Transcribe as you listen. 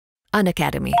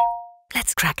Unacademy.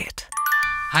 Let's crack it.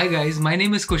 Hi guys, my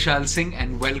name is KUSHAL Singh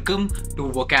and welcome to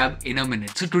Vocab in a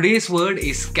Minute. So today's word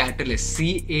is catalyst,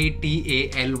 C-A-T-A-L-Y-S-T.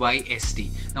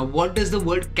 Now what does the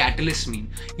word catalyst mean?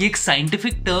 ये एक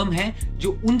scientific term है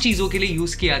जो उन चीज़ों के लिए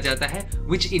use किया जाता है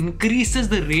which increases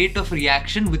the rate of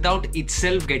reaction without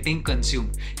itself getting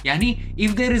consumed. यानी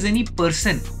if there is any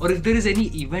person or if there is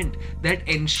any event that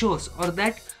ensures or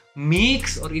that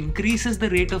makes or increases the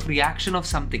rate of reaction of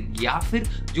something, या फिर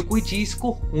जो कोई चीज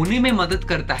को होने में मदद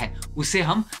करता है उसे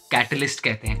हम कैटलिस्ट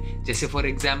कहते हैं. जैसे for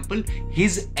example,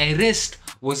 his arrest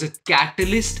was a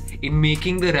catalyst in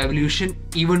making the revolution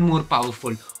even more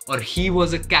powerful, or he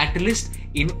was a catalyst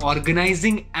in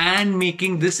organizing and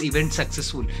making this event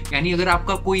successful. यानी अगर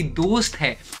आपका कोई दोस्त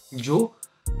है जो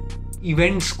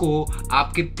इवेंट्स को,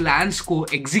 आपके प्लान्स को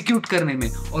एग्जीक्यूट करने में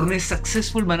और उन्हें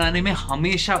सक्सेसफुल बनाने में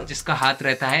हमेशा जिसका हाथ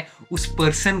रहता है, उस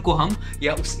पर्सन को हम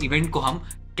या उस इवेंट को हम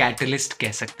कैटलिस्ट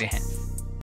कह सकते हैं.